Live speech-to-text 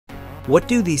What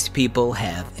do these people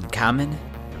have in common?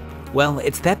 Well,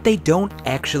 it's that they don't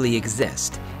actually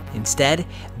exist. Instead,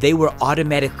 they were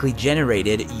automatically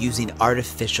generated using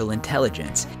artificial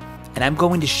intelligence. And I'm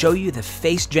going to show you the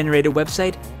face generator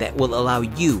website that will allow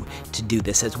you to do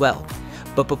this as well.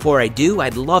 But before I do,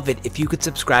 I'd love it if you could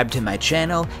subscribe to my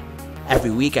channel.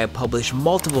 Every week I publish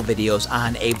multiple videos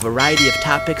on a variety of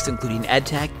topics including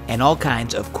EdTech and all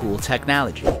kinds of cool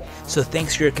technology. So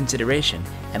thanks for your consideration,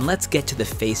 and let's get to the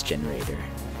face generator.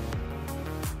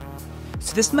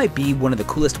 So this might be one of the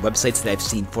coolest websites that I've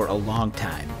seen for a long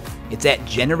time. It's at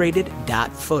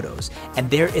generated.photos, and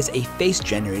there is a face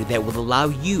generator that will allow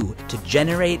you to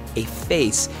generate a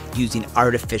face using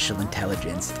artificial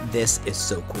intelligence. This is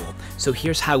so cool. So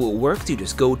here's how it works. You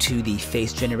just go to the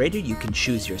face generator. You can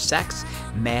choose your sex,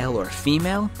 male or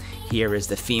female. Here is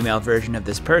the female version of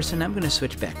this person. I'm going to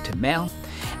switch back to male.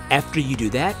 After you do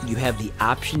that, you have the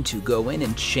option to go in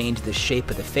and change the shape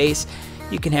of the face.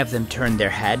 You can have them turn their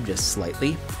head just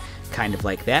slightly, kind of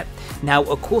like that. Now,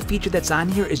 a cool feature that's on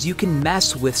here is you can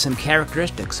mess with some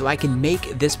characteristics. So I can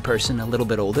make this person a little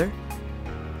bit older,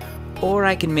 or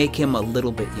I can make him a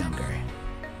little bit younger.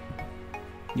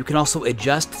 You can also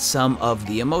adjust some of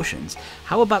the emotions.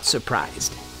 How about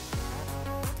surprised?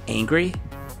 Angry?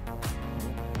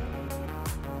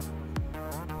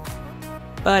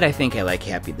 But I think I like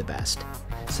happy the best.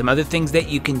 Some other things that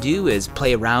you can do is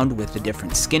play around with the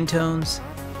different skin tones,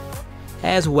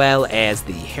 as well as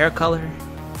the hair color,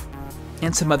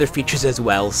 and some other features as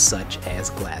well, such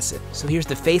as glasses. So here's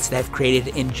the face that I've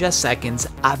created in just seconds.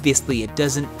 Obviously it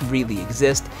doesn't really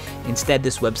exist. Instead,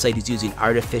 this website is using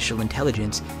artificial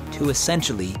intelligence to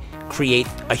essentially create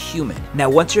a human. Now,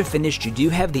 once you're finished, you do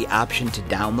have the option to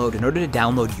download. In order to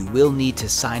download, you will need to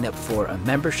sign up for a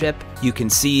membership. You can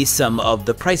see some of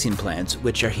the pricing plans,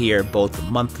 which are here both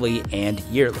monthly and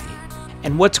yearly.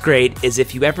 And what's great is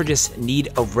if you ever just need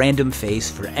a random face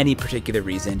for any particular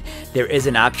reason, there is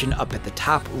an option up at the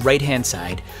top right-hand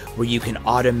side where you can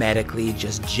automatically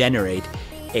just generate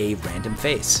a random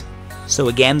face. So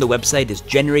again, the website is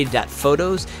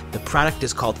generated.photos. The product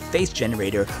is called Face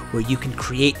Generator, where you can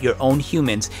create your own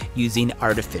humans using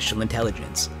artificial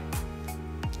intelligence.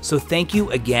 So thank you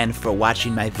again for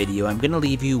watching my video. I'm going to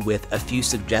leave you with a few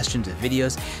suggestions of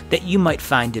videos that you might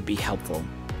find to be helpful.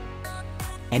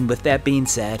 And with that being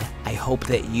said, I hope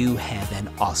that you have an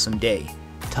awesome day.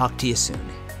 Talk to you soon.